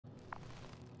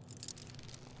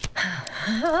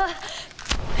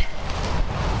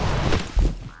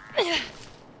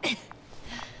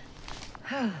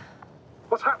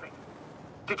What's happening?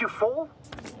 Did you fall?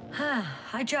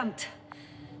 I jumped.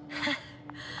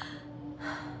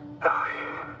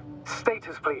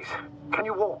 Status, please. Can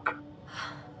you walk?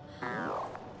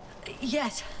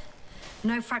 Yes.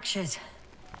 No fractures.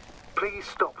 Please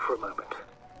stop for a moment.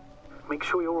 Make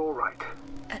sure you're all right.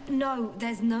 No,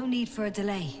 there's no need for a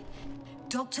delay.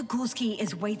 Dr. Gorsky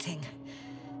is waiting.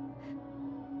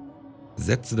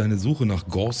 Setze deine Suche nach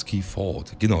Gorsky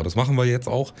fort. Genau, das machen wir jetzt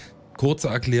auch. Kurze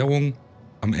Erklärung.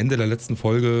 Am Ende der letzten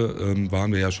Folge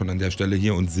waren wir ja schon an der Stelle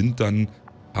hier und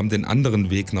haben den anderen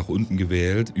Weg nach unten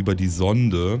gewählt, über die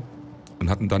Sonde und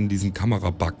hatten dann diesen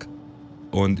Kamerabug.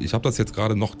 Und ich habe das jetzt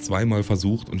gerade noch zweimal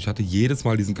versucht und ich hatte jedes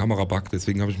Mal diesen Kamerabug,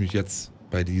 deswegen habe ich mich jetzt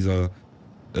bei dieses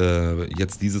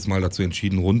Mal dazu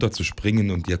entschieden, runterzuspringen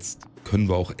und jetzt können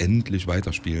wir auch endlich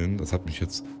weiterspielen. Das hat mich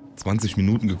jetzt 20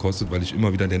 Minuten gekostet, weil ich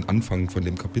immer wieder den Anfang von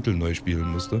dem Kapitel neu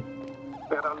spielen musste.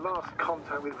 We had our last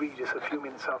contact with Regis a few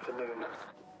minutes afternoon.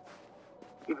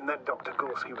 Even then, Dr.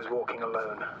 Gorsky was walking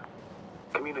alone.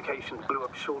 Communications blew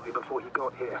up shortly before he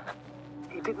got here.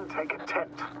 He didn't take a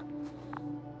tent.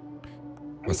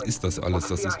 Was ist das alles?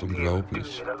 Das ist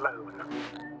unglaublich.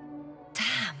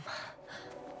 Damn.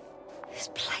 This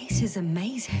place is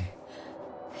amazing.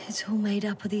 It's all made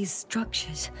up of these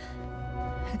structures.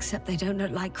 Except they don't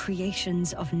look like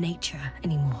creations of nature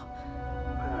anymore.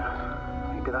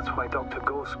 Maybe that's why Dr.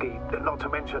 Gorsky, not to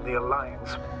mention the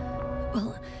Alliance.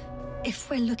 Well, if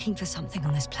we're looking for something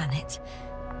on this planet,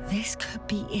 this could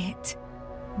be it.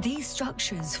 These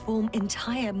structures form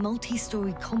entire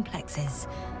multi-story complexes.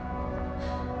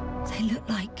 They look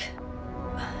like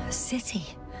a city.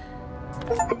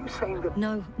 Are you saying that...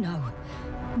 No.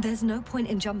 There's no point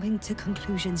in jumping to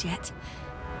conclusions yet.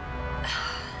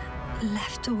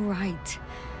 Left or right?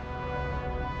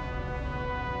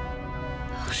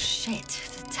 Oh shit,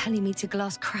 they're telling me to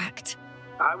glass cracked.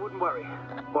 I wouldn't worry.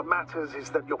 What matters is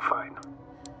that you're fine.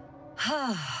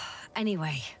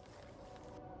 Anyway.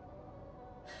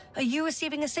 Are you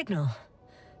receiving a signal?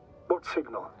 What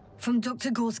signal? From Dr.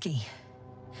 Gorsky.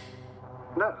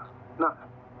 No.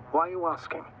 Why are you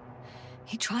asking?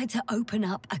 He tried to open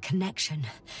up a connection,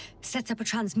 set up a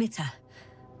transmitter.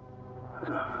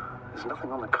 There's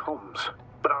nothing on the comms,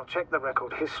 but I'll check the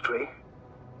record history.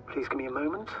 Please give me a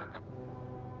moment.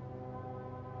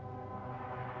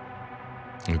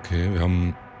 Okay, wir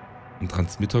haben einen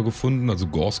Transmitter gefunden. Also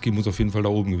Gorsky muss auf jeden Fall da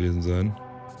oben gewesen sein.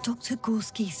 Dr.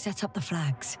 Gorsky set up the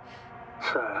flags.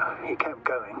 So, he kept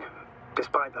going,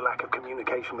 despite the lack of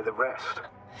communication with the rest.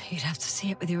 You'd have to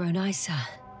see it with your own eyes, sir.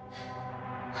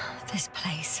 This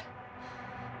place.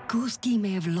 Gorsky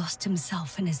may have lost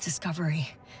himself in his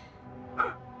discovery.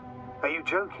 Are you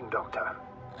joking, Doctor?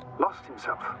 Lost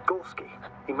himself, Gorsky.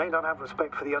 He may not have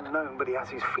respect for the unknown, but he has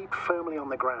his feet firmly on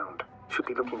the ground. Should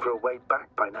be looking for a way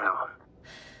back by now.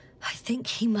 I think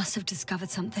he must have discovered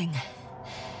something.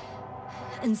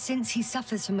 And since he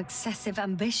suffers from excessive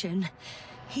ambition,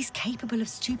 he's capable of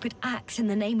stupid acts in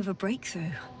the name of a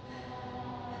breakthrough.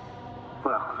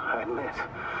 Well, I admit,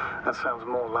 that sounds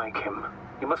more like him.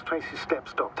 You must trace his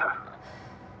steps, Doctor.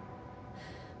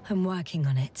 I'm working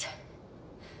on it.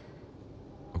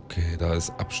 Okay, da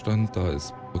ist Abstand, da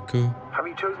ist Brücke. Have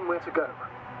you chosen where to go?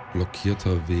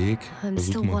 Blockierter Weg. I'm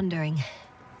still wondering.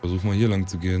 Versuch mal hier lang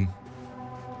zu gehen.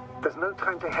 There's no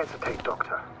time to hesitate,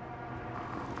 Doctor.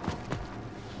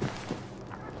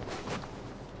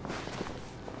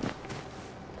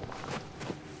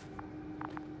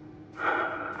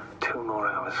 Two more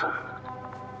hours.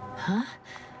 Huh?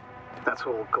 That's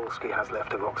all Gorsky has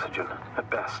left of oxygen, at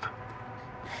best.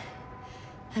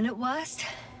 And at worst?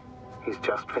 He's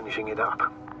just finishing it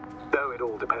up. Though it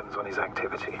all depends on his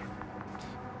activity.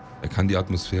 Er kann die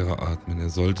Atmosphäre atmen. Er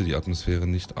sollte die Atmosphäre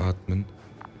nicht atmen.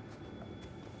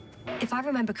 If I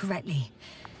remember correctly,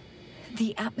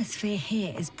 the atmosphere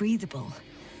here is breathable.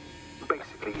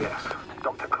 Basically, yes.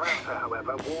 Dr. Krauser,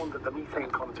 however, warned that the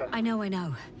methane content... I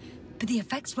know. But the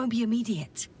effects won't be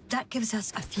immediate. That gives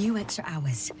us a few extra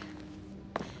hours.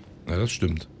 Ja, das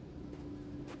stimmt.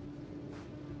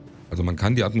 Also man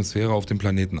kann die Atmosphäre auf dem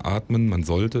Planeten atmen, man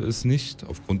sollte es nicht,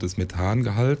 aufgrund des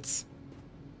Methangehalts.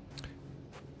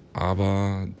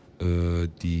 Aber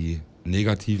die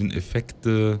negativen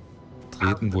Effekte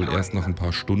treten wohl erst nach ein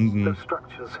paar Stunden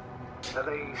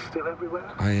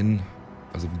ein.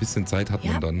 Also ein bisschen Zeit hat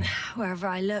man dann.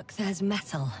 Wherever I look, there's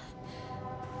metal.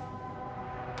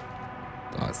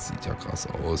 Das sieht ja krass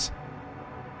aus.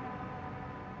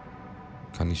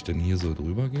 Kann ich denn hier so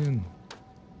drüber gehen?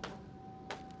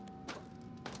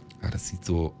 Ja, das sieht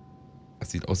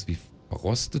aus wie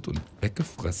verrostet und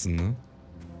weggefressen, ne?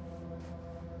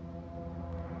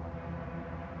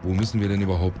 Wo müssen wir denn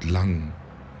überhaupt lang?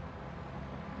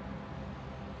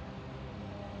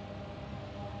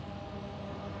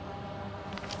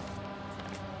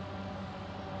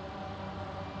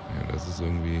 Ja, das ist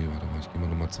irgendwie... Warte mal, ich gehe mal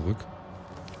nochmal zurück.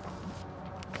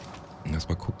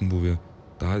 Erstmal gucken, wo wir...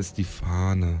 Da ist die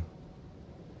Fahne.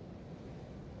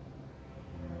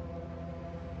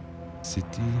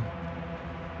 City.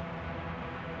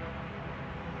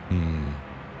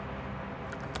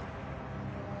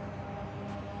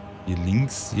 Hier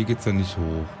links, hier geht's ja nicht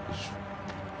hoch. Ich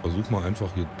versuche mal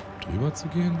einfach hier drüber zu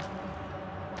gehen.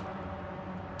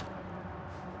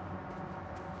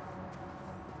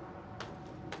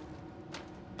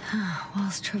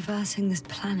 Whilst traversing this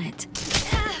planet.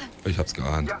 Ich hab's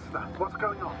geahnt. Yasna, what's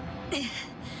going on?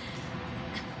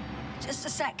 Just a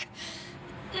sec.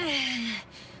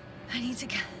 I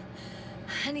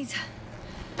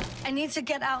need to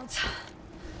get out.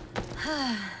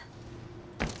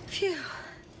 Phew.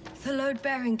 The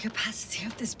load-bearing capacity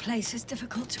of this place is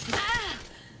difficult to...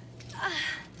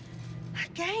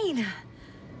 Again.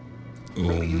 Oh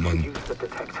Maybe you Mann. should use the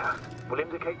detector. Will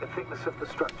indicate the thickness of the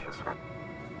structures.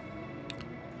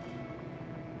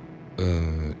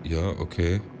 Ja,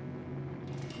 okay.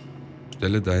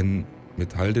 Stelle deinen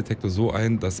Metalldetektor so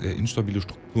ein, dass er instabile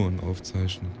Strukturen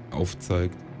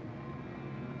aufzeigt.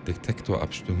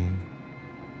 Detektorabstimmung.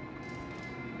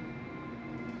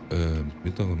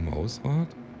 Mittleren Mausrad?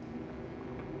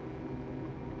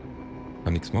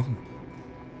 Kann nichts machen.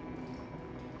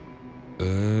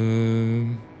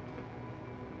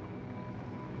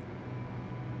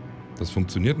 Das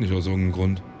funktioniert nicht aus irgendeinem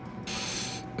Grund.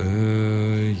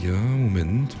 Ja,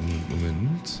 Moment.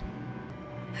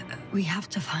 We have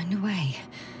to find a way.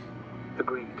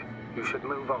 Agreed. You should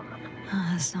move on.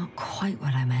 That's not quite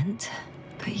what I meant.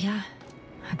 But yeah,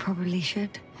 I probably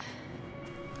should.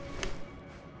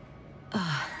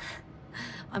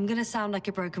 I'm gonna sound like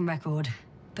a broken record,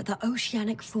 but the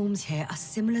oceanic forms here are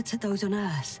similar to those on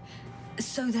Earth.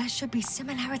 So there should be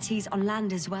similarities on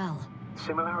land as well.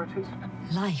 Similarities?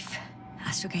 Life,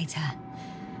 Astrogator.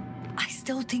 I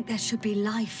still think there should be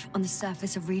life on the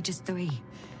surface of Regis III.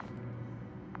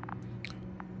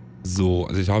 So,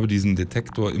 also ich habe diesen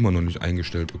Detektor immer noch nicht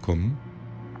eingestellt bekommen.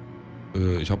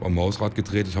 Ich habe am Mausrad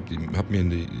gedreht, ich hab mir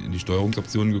in die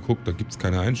Steuerungsoptionen geguckt, da gibt es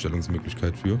keine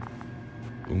Einstellungsmöglichkeit für.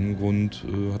 Aus irgendeinem Grund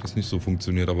hat das nicht so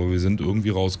funktioniert, aber wir sind irgendwie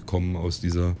rausgekommen aus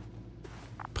dieser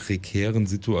prekären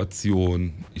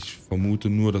Situation. Ich vermute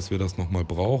nur, dass wir das nochmal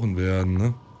brauchen werden,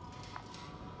 ne?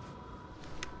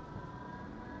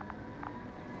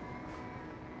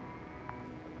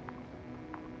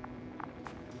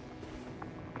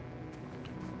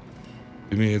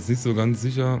 Bin mir jetzt nicht so ganz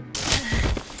sicher.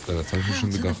 Ja, das habe ich mir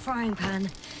schon gedacht.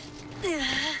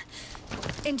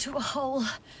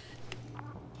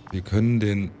 Wir können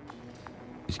den...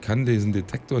 Ich kann diesen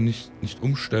Detektor nicht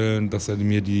umstellen, dass er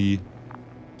mir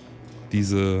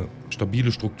diese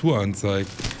stabile Struktur anzeigt.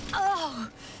 Oh,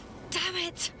 damn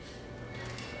it!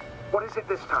 What is it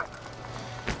this time?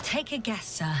 Take a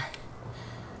guess, sir.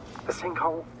 A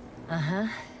sinkhole? Uh-huh.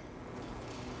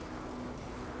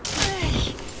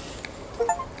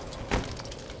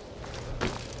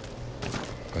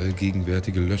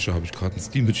 Allgegenwärtige Löcher, habe ich gerade ein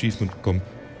Steam Achievement bekommen.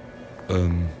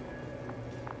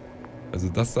 Also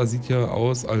das da sieht ja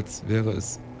aus, als wäre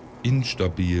es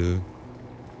instabil.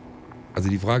 Also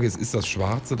die Frage ist das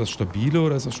Schwarze das Stabile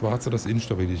oder ist das Schwarze das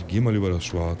Instabile? Ich gehe mal über das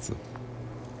Schwarze.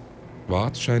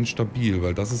 Schwarz scheint stabil,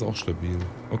 weil das ist auch stabil.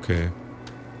 Okay.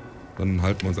 Dann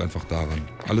halten wir uns einfach daran.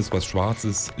 Alles, was schwarz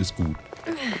ist, ist gut.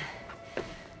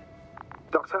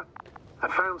 Doctor, I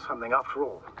found something after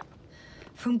all.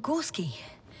 From Gorsky.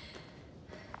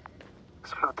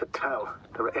 It's hard to tell.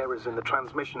 There are errors in the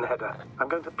transmission header. I'm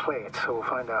going to play it, so we'll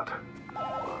find out.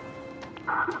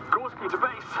 Gorsky to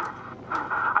base.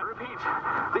 I repeat,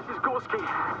 this is Gorsky.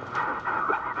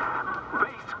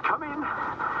 Base, come in.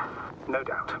 No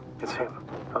doubt. It's him.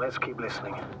 Now let's keep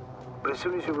listening. But as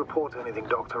soon as you report anything,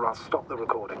 Doctor, I'll stop the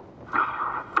recording.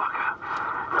 Bugger.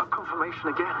 Got confirmation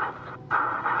again.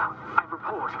 I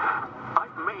report.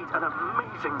 I've made an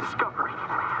amazing discovery.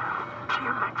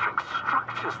 Geometric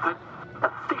structures that... A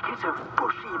thicket of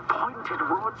bushy, pointed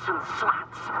rods and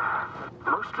slats.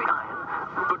 Mostly iron,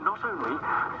 but not only.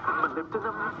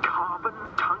 Molybdenum, carbon,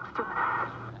 tungsten.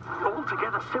 All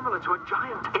together similar to a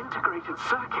giant integrated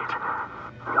circuit.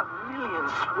 A million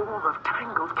swarm of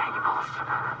tangled cables.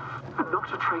 Not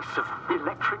a trace of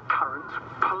electric current,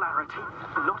 polarity,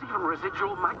 not even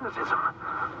residual magnetism.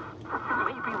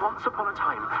 Maybe once upon a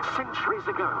time, centuries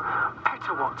ago,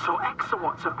 petawatts or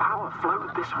exawatts of power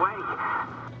flowed this way.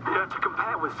 To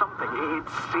with something.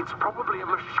 It's probably a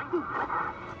machine.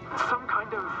 Some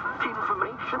kind of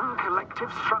information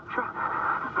collective structure.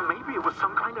 Maybe it was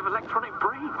some kind of electronic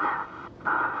brain.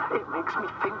 It makes me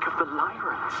think of the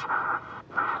Lyrans.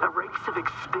 A race of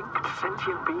extinct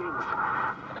sentient beings.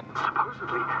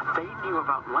 Supposedly, they knew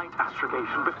about light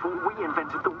astrogation before we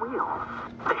invented the wheel.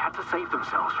 They had to save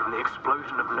themselves from the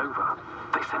explosion of Nova.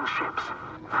 They send ships.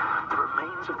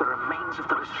 The remains of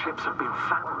those ships have been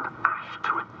found, ashed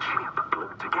to a chip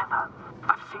glued together.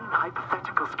 I've seen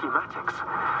hypothetical schematics.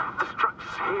 The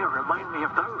structures here remind me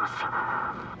of those.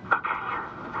 Okay,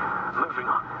 moving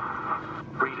on.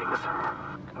 Readings.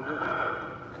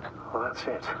 Well, that's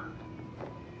it.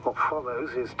 What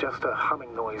follows is just a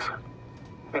humming noise.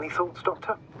 Any thoughts,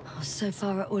 Doctor? Oh, so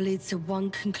far, it all leads to one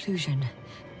conclusion.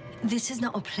 This is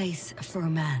not a place for a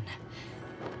man.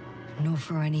 Nor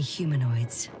for any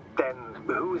humanoids. Then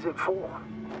who is it for?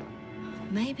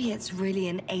 Maybe it's really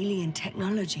an alien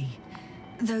technology.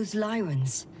 Those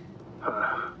Lyrans.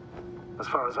 As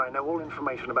far as I know, all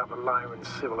information about the Lyran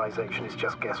civilization is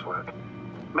just guesswork.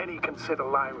 Many consider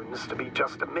Lyrans to be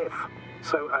just a myth,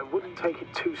 so I wouldn't take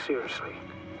it too seriously.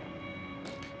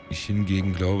 Ich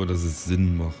hingegen glaube, dass es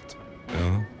Sinn macht.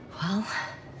 Ja. Well,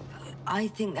 I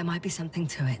think there might be something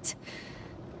to it.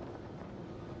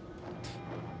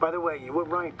 By the way, you were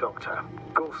right, Doctor.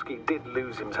 Gorsky did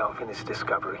lose himself in his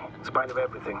discovery, in spite of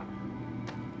everything.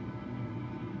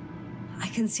 I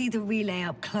can see the relay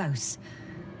up close.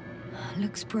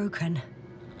 Looks broken.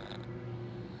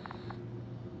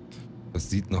 Das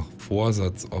sieht nach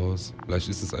Vorsatz aus. Vielleicht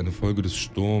ist es eine Folge des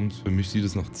Sturms. Für mich sieht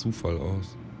es nach Zufall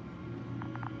aus.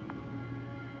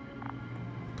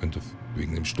 Könnte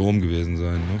wegen dem Sturm gewesen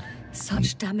sein, ne?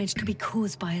 Such damage could be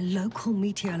caused by a local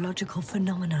meteorological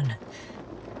phenomenon.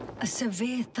 A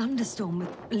severe thunderstorm with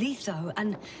litho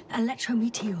and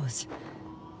electrometeors.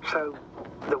 So,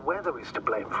 the weather is to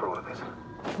blame for all of it?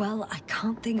 Well, I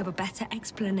can't think of a better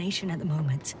explanation at the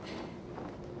moment.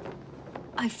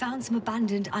 I found some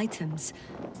abandoned items.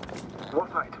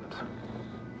 What items?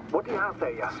 What do you have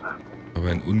there, Yasna? Aber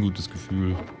ein ungutes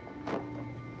Gefühl.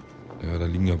 Ja, da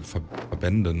liegen ja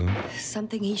Verbände, ne?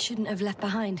 Something he shouldn't have left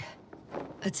behind.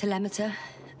 A telemeter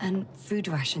and food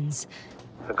rations.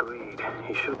 Agreed,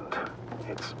 he shouldn't.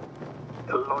 It's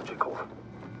illogical.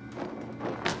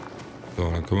 So,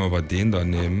 dann können wir aber den da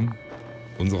nehmen.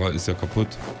 Unserer ist ja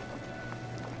kaputt.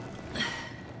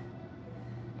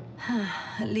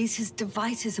 At least his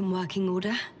device is in working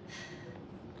order.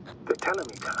 The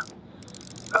telemeter?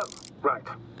 Oh, right.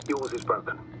 Yours is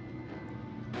broken.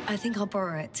 I think I'll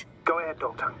borrow it. Go ahead,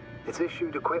 Doctor. It's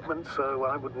issued equipment, so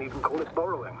I wouldn't even call it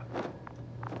borrowing.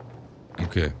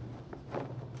 Okay.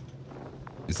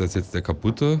 Ist das jetzt der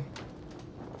kaputte?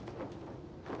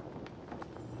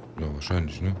 Ja,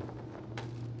 wahrscheinlich, ne?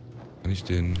 Kann ich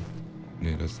den...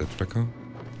 Ne, das ist der Tracker.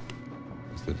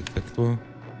 Das ist der Detektor.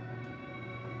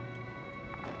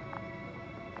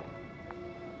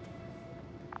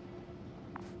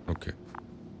 Okay.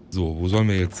 So, wo sollen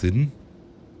wir jetzt hin?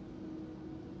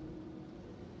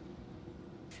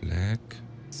 Flag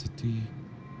City.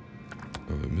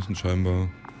 Ja, wir müssen scheinbar...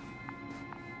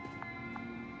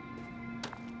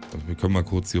 Also wir können mal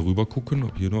kurz hier rüber gucken,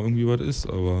 ob hier noch irgendwie was ist,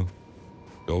 aber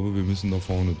ich glaube, wir müssen da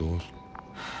vorne durch.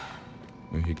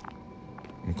 Ja, hier,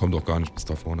 man kommt auch gar nicht bis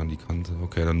da vorne an die Kante.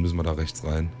 Okay, dann müssen wir da rechts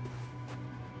rein.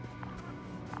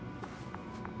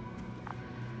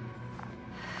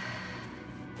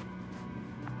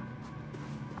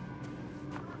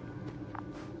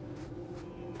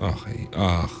 Ach, ey,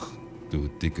 ach, du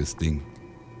dickes Ding.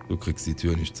 Du kriegst die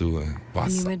Tür nicht zu, ey.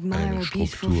 Was eine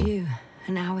Struktur.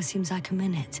 An hour seems like a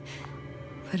minute,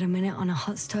 but a minute on a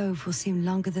hot stove will seem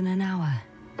longer than an hour.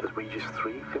 Does Regis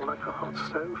III feel like a hot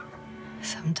stove?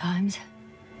 Sometimes.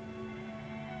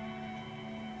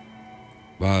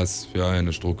 Was für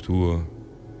eine Struktur.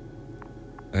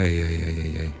 Ey, ey, ey,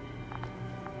 ey, ey.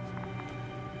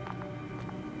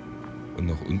 Und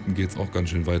nach unten geht's auch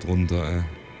ganz schön weit runter, ey.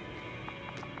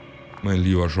 Mein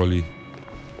lieber Scholli.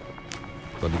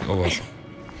 Da liegt auch was.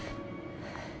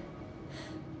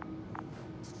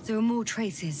 There are more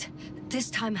traces,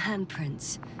 this time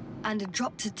handprints, and a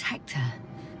drop detector.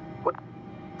 What?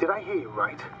 Did I hear you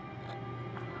right?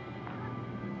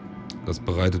 Das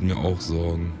bereitet mir auch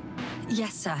Sorgen.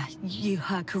 Yes, sir, you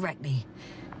heard correctly.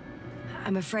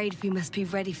 I'm afraid we must be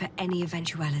ready for any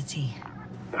eventuality.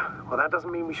 Well, that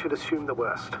doesn't mean we should assume the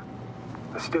worst.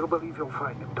 I still believe you'll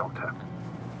find him, Doctor.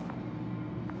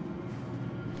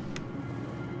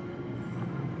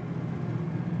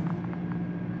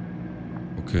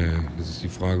 Okay, jetzt ist die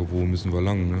Frage, wo müssen wir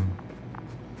lang, ne?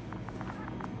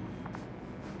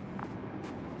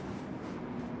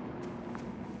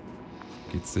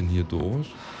 Geht's denn hier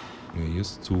durch? Ne, hier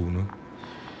ist zu, ne?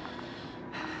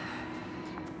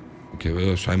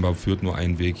 Okay, scheinbar führt nur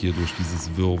ein Weg hier durch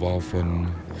dieses Wirrwarr von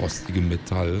rostigem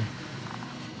Metall.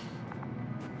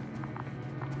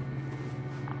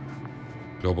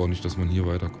 Ich glaube auch nicht, dass man hier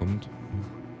weiterkommt.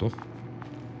 Doch.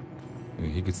 Ne,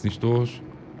 hier geht's nicht durch.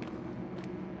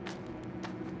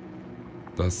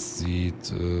 Das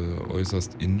sieht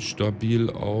äußerst instabil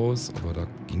aus, aber da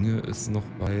ginge es noch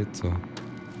weiter.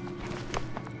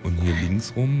 Und hier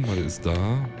links rum, was ist da?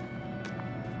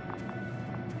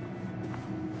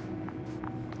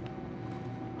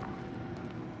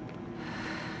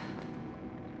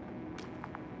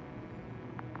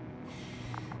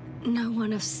 No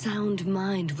one of sound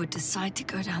mind would decide to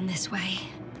go down this way.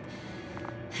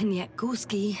 And yet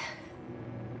Gorsky...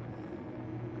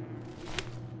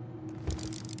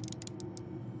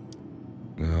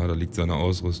 Ja, da liegt seine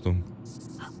Ausrüstung.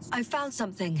 I found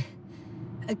something.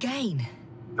 Again.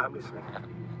 I'm listening.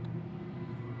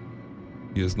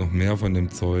 Hier ist noch mehr von dem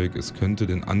Zeug. Es könnte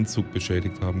den Anzug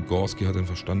beschädigt haben. Gorsky hat den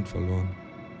Verstand verloren.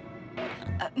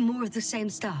 More of the same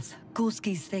stuff.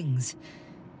 Gorsky's things.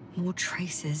 More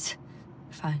traces.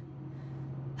 Fine.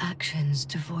 Actions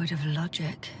devoid of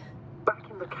logic. Back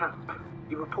in the camp,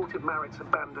 you reported Merritt's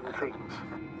abandoned things.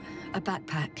 A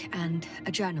backpack and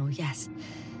a journal, yes.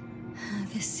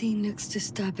 This scene looks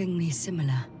disturbingly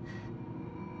similar.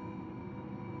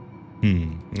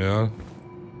 Ja.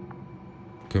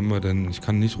 Können wir denn... Ich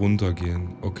kann nicht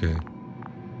runtergehen. Okay.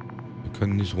 Wir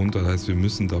können nicht runter, das heißt, wir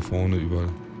müssen da vorne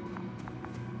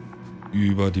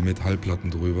über die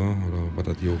Metallplatten drüber. Oder was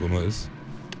das hier auch immer ist.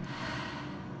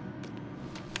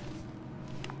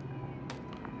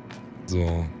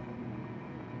 So.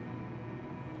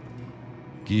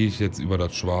 Gehe ich jetzt über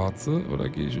das Schwarze oder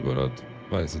gehe ich über das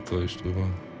weiße Zeug drüber?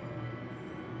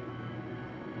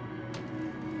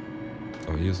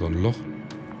 Aber hier ist so ein Loch.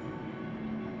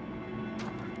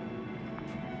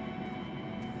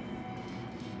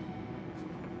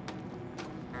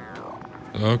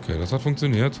 Okay, das hat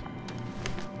funktioniert.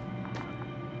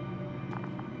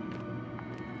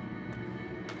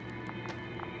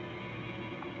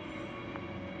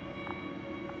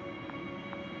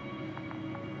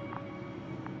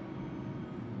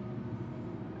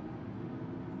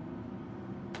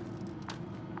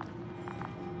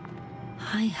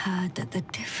 I heard that the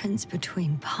difference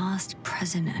between past,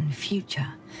 present, and future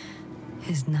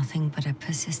is nothing but a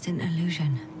persistent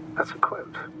illusion. That's a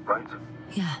quote, right?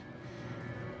 Yeah.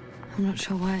 I'm not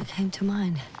sure why it came to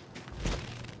mind.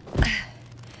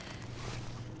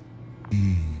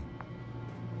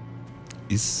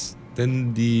 Ist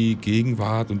denn die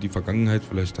Gegenwart und die Vergangenheit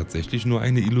vielleicht tatsächlich nur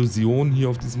eine Illusion hier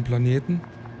auf diesem Planeten?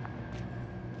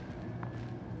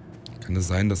 Kann es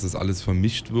sein, dass das alles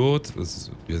vermischt wird?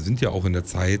 Wir sind ja auch in der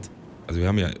Zeit, also wir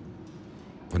haben ja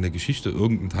von der Geschichte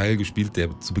irgendeinen Teil gespielt,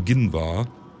 der zu Beginn war.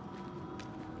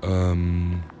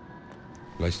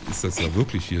 Vielleicht ist das ja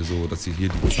wirklich hier so, dass hier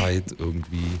die Zeit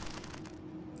irgendwie,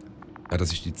 ja, dass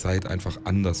sich die Zeit einfach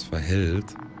anders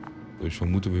verhält. Also ich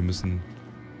vermute, wir müssen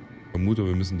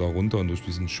da runter und durch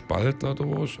diesen Spalt da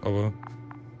durch, aber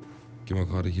gehen wir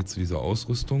gerade hier zu dieser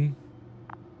Ausrüstung.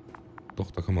 Doch,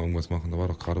 da kann man irgendwas machen. Da war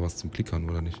doch gerade was zum Klickern,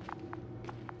 oder nicht?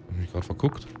 Hab ich mich gerade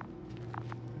verguckt?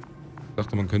 Ich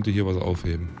dachte, man könnte hier was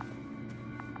aufheben.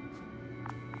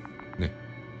 Nee.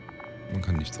 Man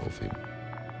kann nichts aufheben.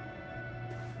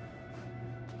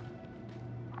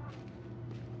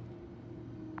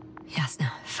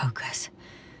 Yasna, focus.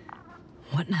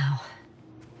 What now?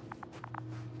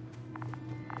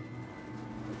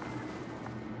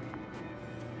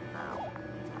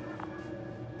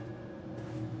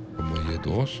 Kommen wir hier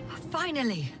durch?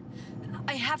 Finally!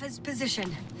 I have his position.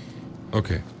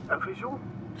 Okay. A visual?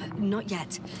 Not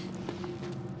yet.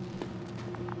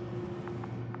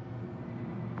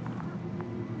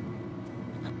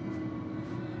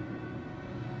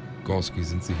 Gorsky,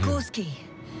 sind Sie hier? Gorsky,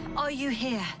 are you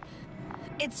here?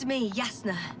 It's me,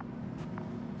 Yasna.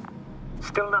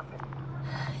 Still nothing.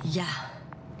 Yeah.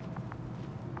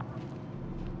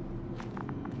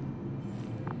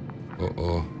 Oh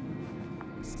oh.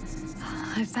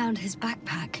 I found his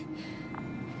backpack.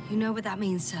 You know what that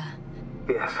means, sir?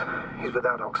 Yes, he's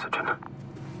without oxygen.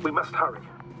 We must hurry.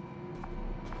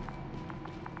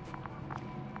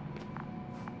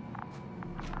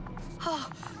 Oh,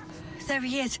 there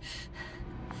he is.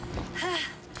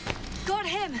 Got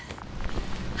him.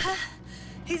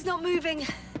 He's not moving.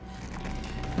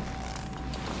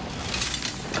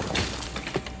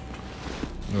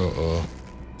 Oh oh.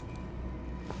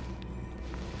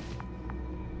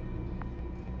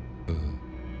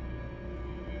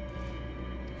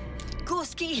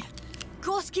 Gorsky!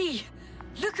 Gorsky!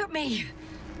 Look at me.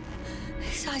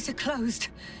 His eyes are closed.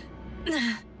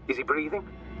 Is he breathing?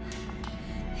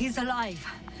 He's alive,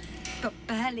 but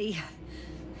barely.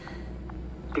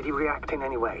 Did he react in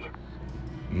any way?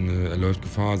 Er läuft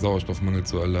Gefahr, Sauerstoffmangel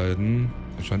zu erleiden.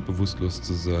 Er scheint bewusstlos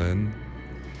zu sein.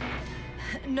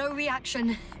 No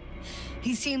reaction.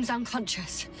 He seems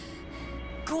unconscious.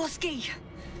 Gorsky,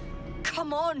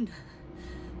 come on.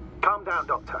 Calm down,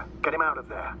 Doctor. Get him out of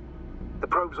there. The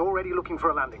probe's already looking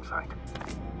for a landing site.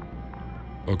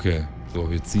 Okay, so,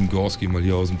 wir ziehen Gorsky mal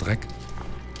hier aus dem Dreck.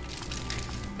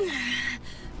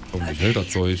 Hoffentlich hält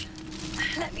das Zeug.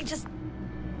 Let me just...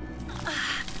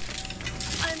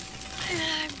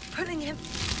 I'm pulling him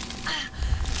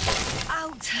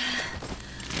out.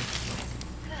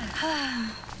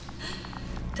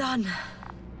 Done.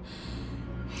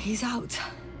 He's out.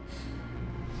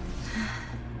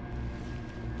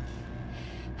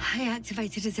 I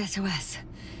activated his SOS.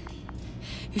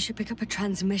 You should pick up a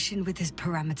transmission with his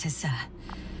parameters, sir.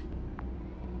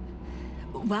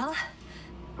 Well?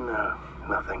 No,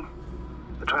 nothing.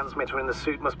 The transmitter in the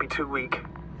suit must be too weak.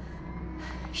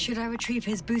 Should I retrieve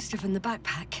his booster from the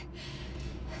backpack?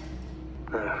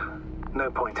 No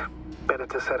point. Better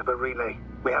to set up a relay.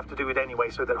 We have to do it anyway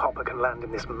so that Hopper can land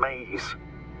in this maze.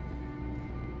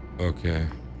 Okay.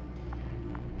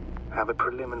 Have a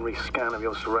preliminary scan of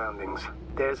your surroundings.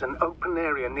 There's an open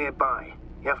area nearby.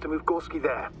 You have to move Gorsky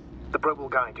there. The probe will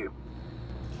guide you.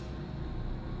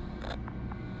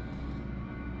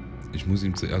 Ich muss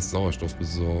ihm zuerst Sauerstoff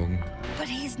besorgen. But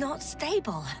he's not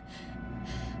stable.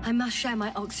 I must share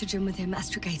my oxygen with him,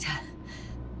 Astrogator.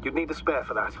 You'd need a spare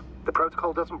for that. The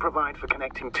protocol doesn't provide for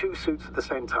connecting two suits at the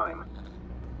same time.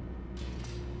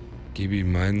 Gebe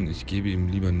ihm meinen, ich gebe ihm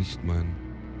lieber nicht meinen.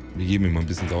 Wir geben ihm mal ein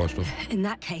bisschen Sauerstoff. In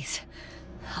that case,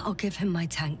 I'll give him my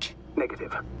tank.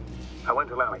 Negative. I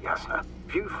won't allow it, Yasna.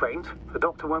 If you faint, the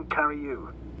doctor won't carry you.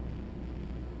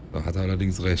 Da hat er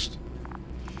allerdings recht.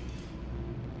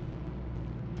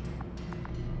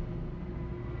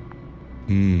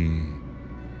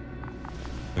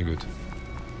 Na gut.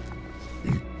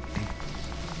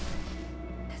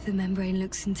 The membrane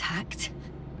looks intact.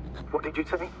 What did you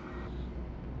say?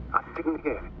 I didn't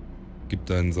hear. Gib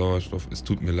deinen Sauerstoff. Es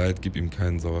tut mir leid, gib ihm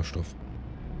keinen Sauerstoff.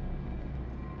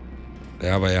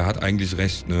 Ja, aber er hat eigentlich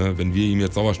recht, ne? Wenn wir ihm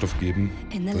jetzt Sauerstoff geben,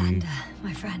 In the dann... lander,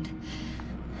 my friend.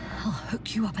 I'll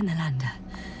hook you up in the lander.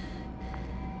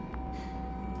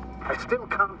 I still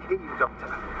can't hear you,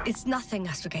 Doctor. It's nothing,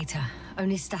 Astrogator.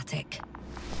 Only static.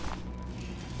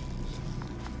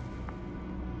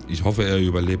 Ich hoffe, er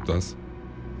überlebt das.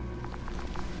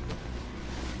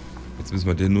 Jetzt müssen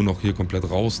wir den nur noch hier komplett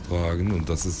raustragen und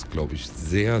das ist, glaube ich,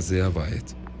 sehr, sehr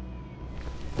weit.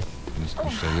 Wenn ich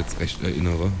mich da jetzt recht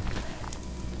erinnere.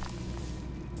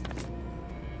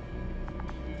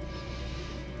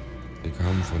 Wir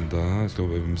kamen von da. Ich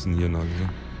glaube, wir müssen hier lang. Ne?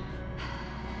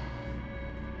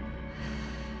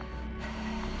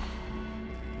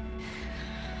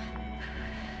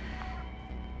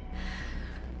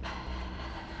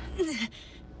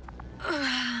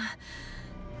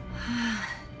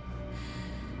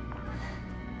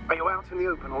 Are you out in the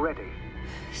open already?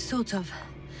 Sort of.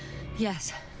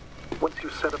 Yes. Once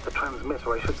you've set up the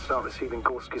transmitter, I should start receiving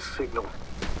Gorsky's signal.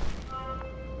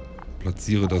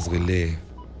 Platziere das Relais.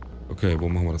 Okay, wo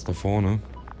machen wir das? Da vorne?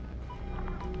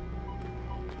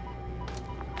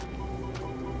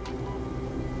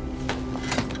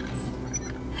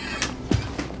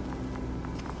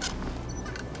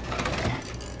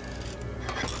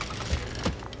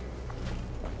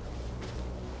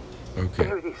 Okay.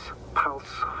 There it is. Pulse,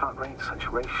 heart rate,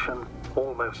 saturation,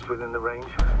 almost within the range.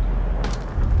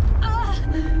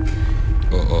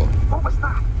 Oh oh. What was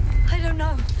that? I don't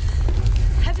know.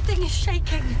 Everything is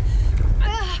shaking.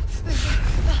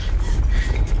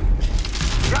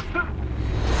 Yasna?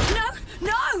 No!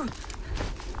 No!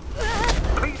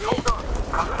 Please hold on.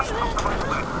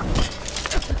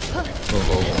 Oh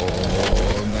oh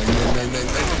oh.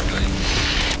 Nein.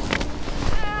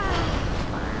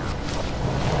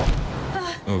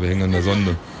 Oh, wir hängen an der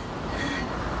Sonde.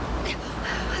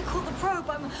 I caught the probe.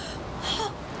 I'm...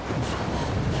 Fuck!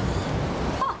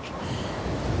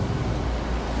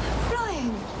 I'm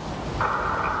flying.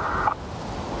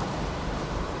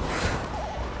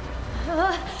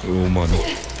 Oh Mann.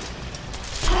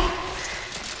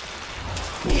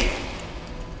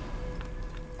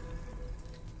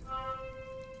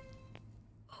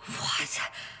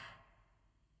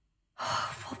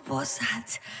 What was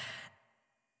that?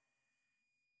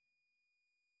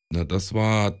 Na, das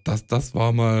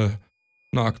war mal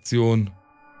eine Aktion.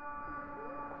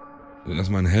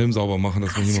 Erstmal einen Helm sauber machen,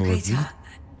 dass man hier mal was sieht.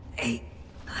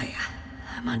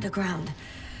 I'm underground.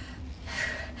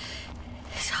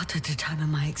 How to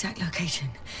determine my exact location.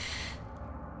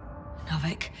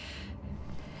 Novik,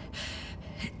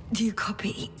 do you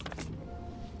copy?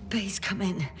 Base, come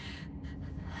in.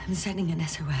 I'm sending an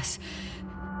SOS.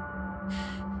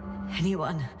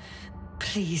 Anyone,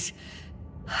 please.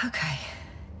 Okay.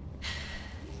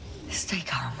 Stay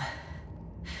calm.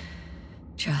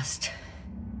 Just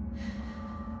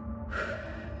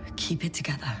keep it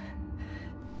together.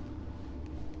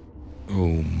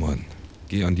 Oh Mann.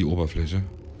 Geh an die Oberfläche.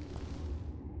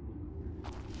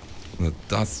 Na,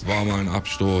 das war mal ein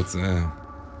Absturz, ey.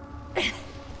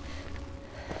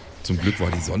 Zum Glück war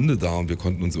die Sonde da und wir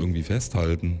konnten uns irgendwie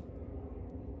festhalten.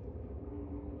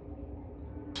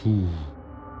 Puh.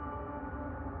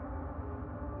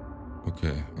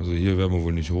 Okay, also hier werden wir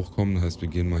wohl nicht hochkommen. Das heißt, wir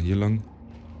gehen mal hier lang.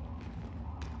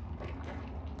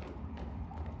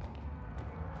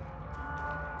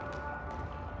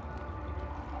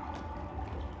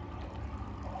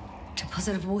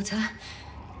 Deposit of water.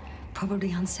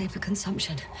 Probably unsafe for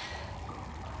consumption.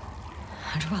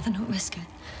 I'd rather not risk it.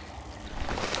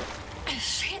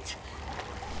 Shit!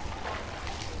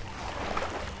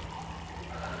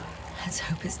 Let's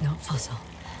hope it's not fossil.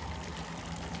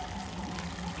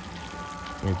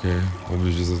 Okay,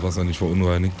 hoffentlich ist das Wasser nicht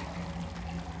verunreinigt.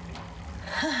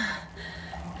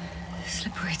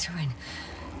 Slippery terrain.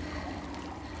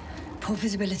 Poor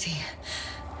visibility.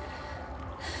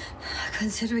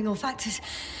 Considering all factors,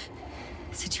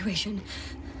 situation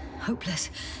hopeless.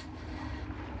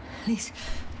 At least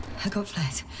I got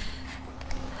flares.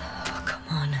 Oh, come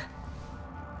on.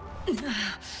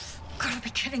 Gotta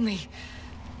be kidding me.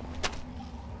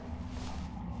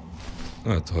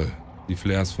 Na toll. Die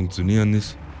Flares funktionieren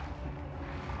nicht.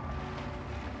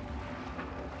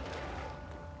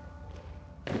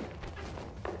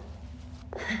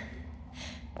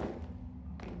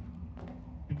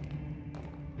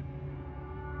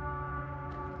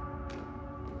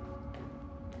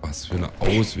 Was für eine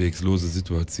auswegslose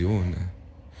Situation, ey.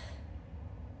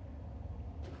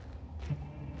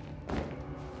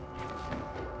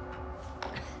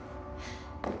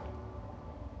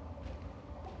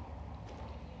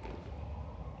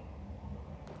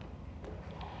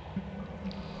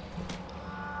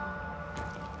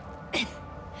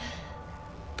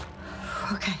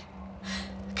 Okay.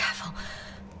 Careful.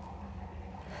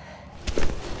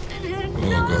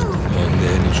 Oh Gott. Oh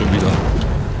nee, nicht schon wieder.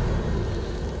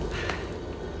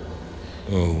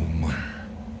 Oh Mann.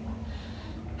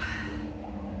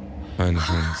 Keine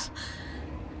Chance.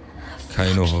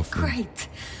 Keine Hoffnung. Great.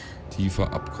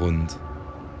 Tiefer Abgrund.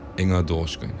 Enger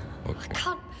Durchgang. Okay.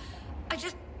 Can't. I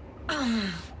just.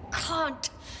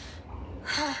 Can't.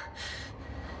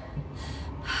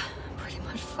 Pretty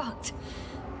much fucked.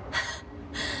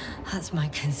 That's my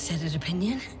considered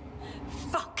opinion.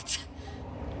 Fucked.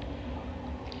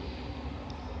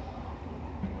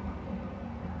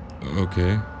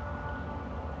 Okay.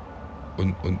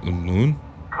 Und nun?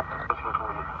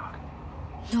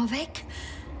 Novik?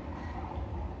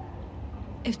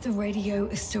 If the radio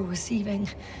is still receiving.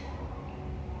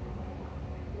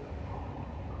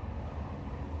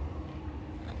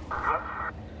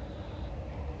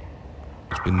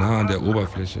 Ich bin nah an der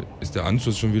Oberfläche. Ist der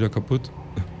Anschluss schon wieder kaputt?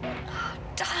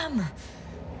 Damn!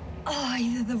 Oh,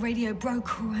 either the radio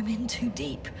broke or I'm in too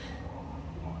deep.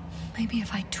 Maybe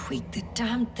if I tweak the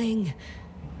damn thing.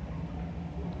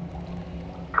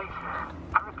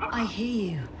 I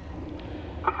hear you.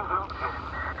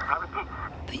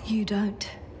 But you don't.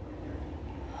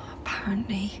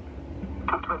 Apparently.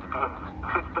 Oh,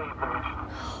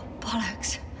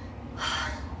 bollocks.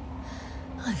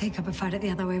 I think I preferred it the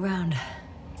other way round.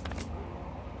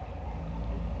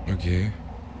 Okay.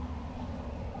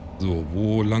 So,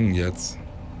 wo lang jetzt?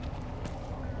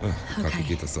 Ach, die Kacke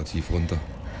geht das da tief runter.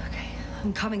 Okay,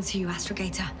 I'm coming to you,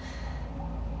 Astrogator.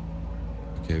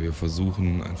 Okay, wir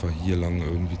versuchen einfach hier lang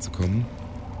irgendwie zu kommen.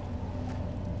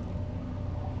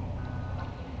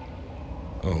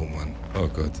 Oh Mann, oh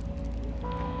Gott.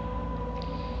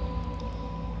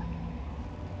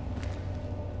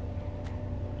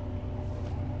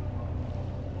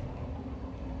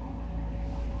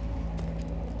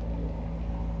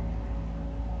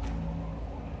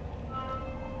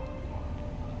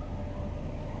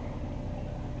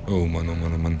 Oh Mann, oh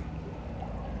Mann, oh Mann.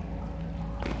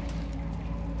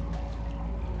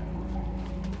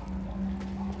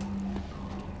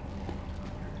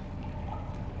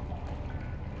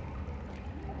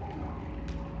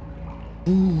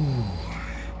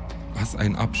 Was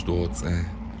ein Absturz, ey.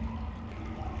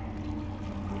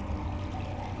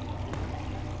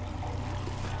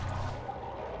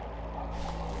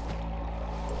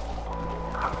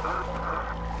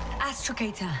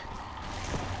 Astrogator.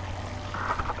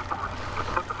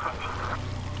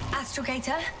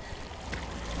 astrogator?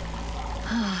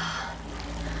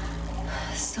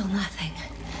 Still nothing.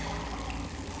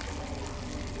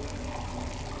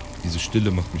 Diese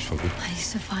Stille macht mich verrückt. I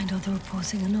used to find all the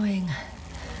reporting annoying.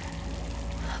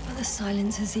 But the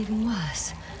silence is even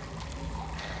worse.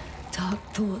 Dark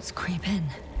thoughts creep in.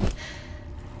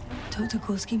 Dr.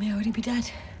 Gorsky may already be dead.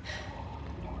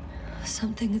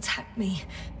 Something attacked me.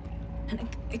 And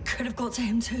it could have got to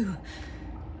him too.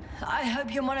 I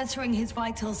hope you're monitoring his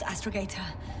vitals, astrogator.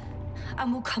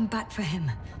 And we'll come back for him.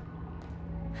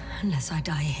 Unless I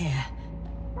die here.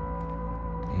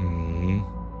 Mhm.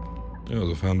 Ja,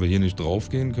 sofern wir hier nicht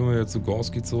draufgehen, können wir jetzt zu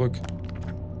Gorsky zurück.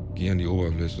 Geh an die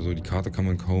Oberfläche. So, die Karte kann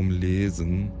man kaum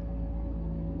lesen.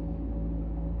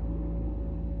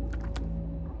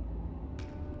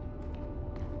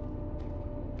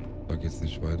 Da geht's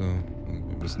nicht weiter.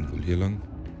 Wir müssen wohl hier lang.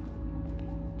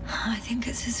 I think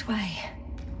it's this way.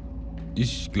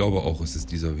 Ich glaube auch, es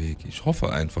ist dieser Weg. Ich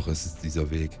hoffe einfach, es ist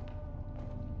dieser Weg.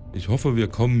 Ich hoffe, wir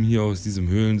kommen hier aus diesem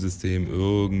Höhlensystem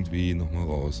irgendwie nochmal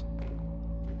raus.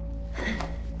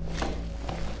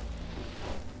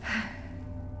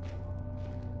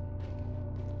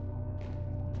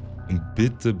 Und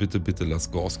bitte, bitte, bitte lass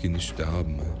Gorsky nicht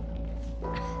sterben.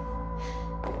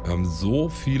 Wir haben so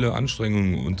viele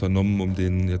Anstrengungen unternommen, um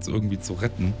den jetzt irgendwie zu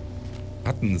retten.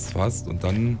 Hatten es fast und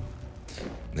dann,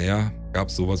 naja, gab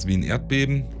es sowas wie ein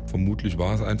Erdbeben. Vermutlich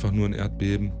war es einfach nur ein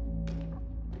Erdbeben.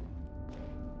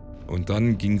 Und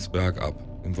dann ging es bergab,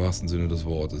 im wahrsten Sinne des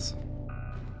Wortes.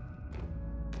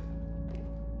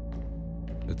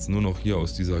 Jetzt nur noch hier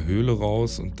aus dieser Höhle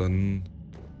raus und dann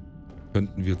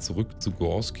könnten wir zurück zu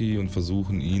Gorsky und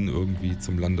versuchen, ihn irgendwie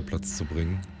zum Landeplatz zu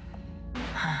bringen.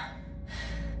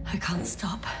 I can't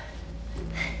stop.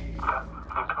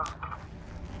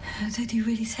 Did you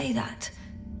really say that?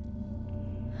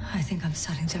 I think I'm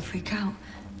starting to freak out.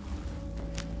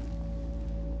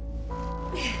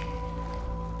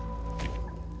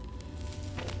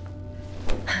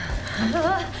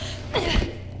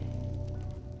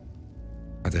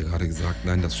 Hat er gerade gesagt,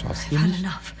 nein, das schaffst du I've had nicht?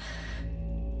 enough.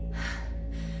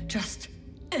 Just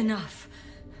enough.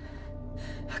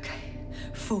 Okay,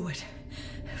 forward.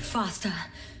 Faster.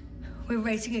 We're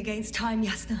racing against time,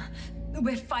 Yasna.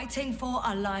 We're fighting for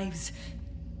our lives.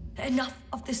 Enough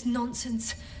of this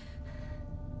nonsense.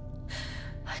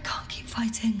 I can't keep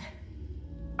fighting.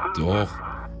 Doch.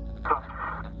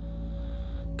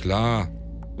 Klar.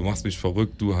 Du machst mich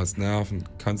verrückt, du hast Nerven.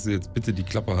 Kannst du jetzt bitte die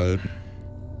Klappe halten?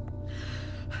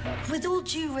 With all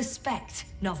due respect,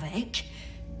 Novik,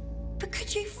 but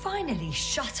could you finally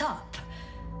shut up?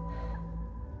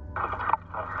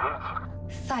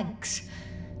 Thanks.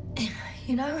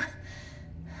 You know,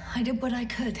 I did what I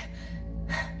could,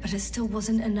 but it still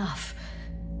wasn't enough.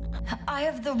 I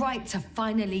have the right to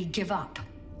finally give up.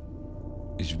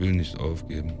 Ich will nicht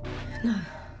aufgeben. No.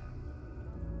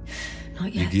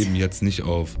 Not Wir yet. geben jetzt nicht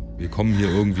auf. Wir kommen hier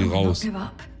irgendwie I will not raus. give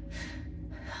up.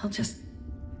 I'll just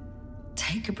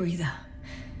take a breather.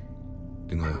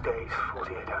 Genau. 2 days,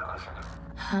 48 hours.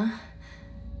 Huh?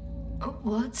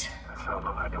 What? That's how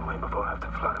long I can wait before I have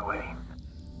to fly away.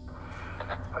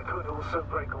 I could also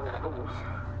break all the rules.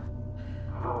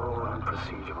 Moral and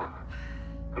procedural.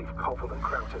 Leave Koppel and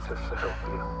Krautis as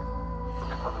self-deal.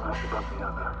 One life above the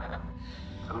other.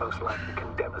 And most likely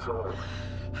condemn us all.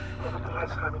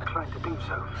 Nevertheless, I'm inclined to do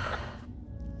so.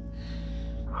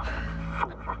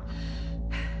 Fool.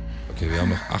 Okay, wir haben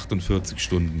noch 48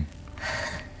 Stunden.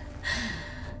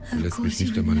 Er lässt mich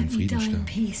nicht einmal in Frieden sterben.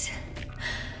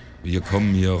 Wir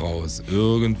kommen hier raus.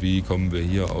 Irgendwie kommen wir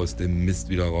hier aus dem Mist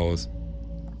wieder raus.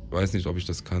 Ich weiß nicht, ob ich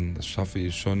das kann. Das schaffe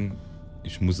ich schon.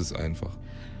 Ich muss es einfach.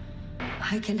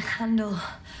 I can handle.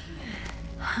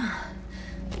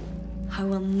 I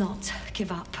will not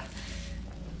give up.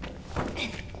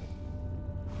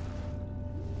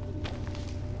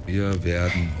 Wir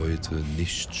werden heute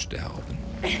nicht sterben.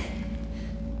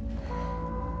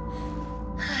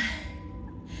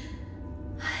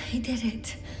 I did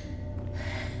it.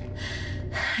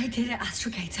 I did it,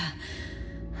 Astrogator.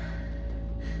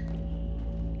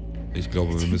 Ich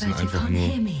glaube, wir Too müssen bad you einfach can't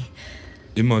hear nur me.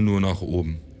 immer nur nach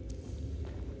oben.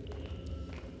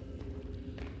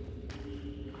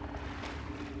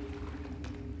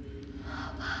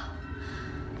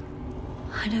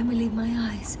 I don't believe my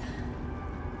eyes.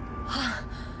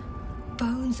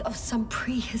 Bones of some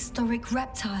prehistoric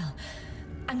reptile.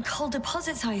 And coal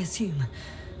deposits, I assume.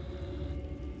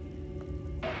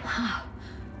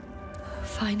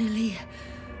 Finally,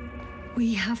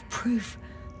 we have proof.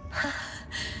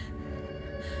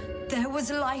 There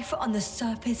was life on the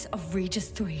surface of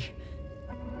Regis III.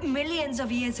 Millions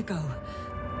of years ago.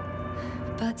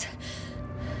 But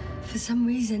For some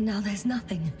reason, now there's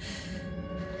nothing.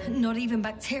 Not even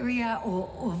bacteria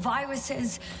or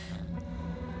viruses.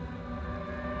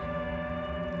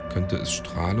 Könnte es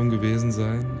Strahlung gewesen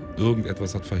sein?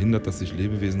 Irgendetwas hat verhindert, dass sich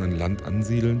Lebewesen an Land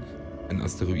ansiedeln. Ein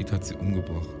Asteroid hat sie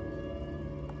umgebracht.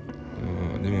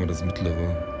 Nehmen wir mal das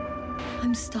mittlere.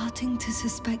 I'm starting to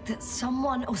suspect that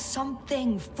someone or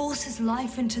something forces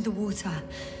life into the water.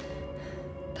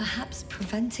 Perhaps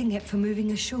preventing it from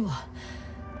moving ashore.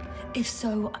 If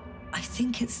so, I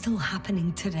think it's still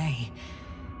happening today.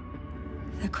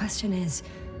 The question is,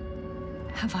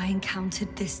 have I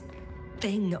encountered this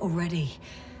thing already?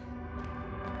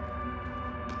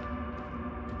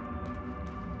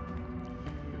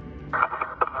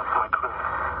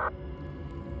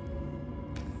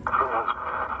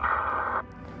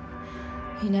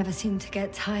 You never seem to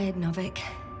get tired, Novik.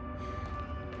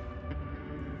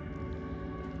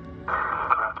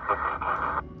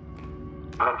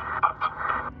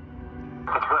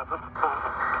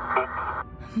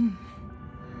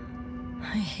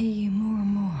 I hear you more and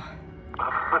more.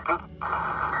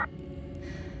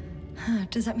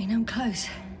 Does that mean I'm close?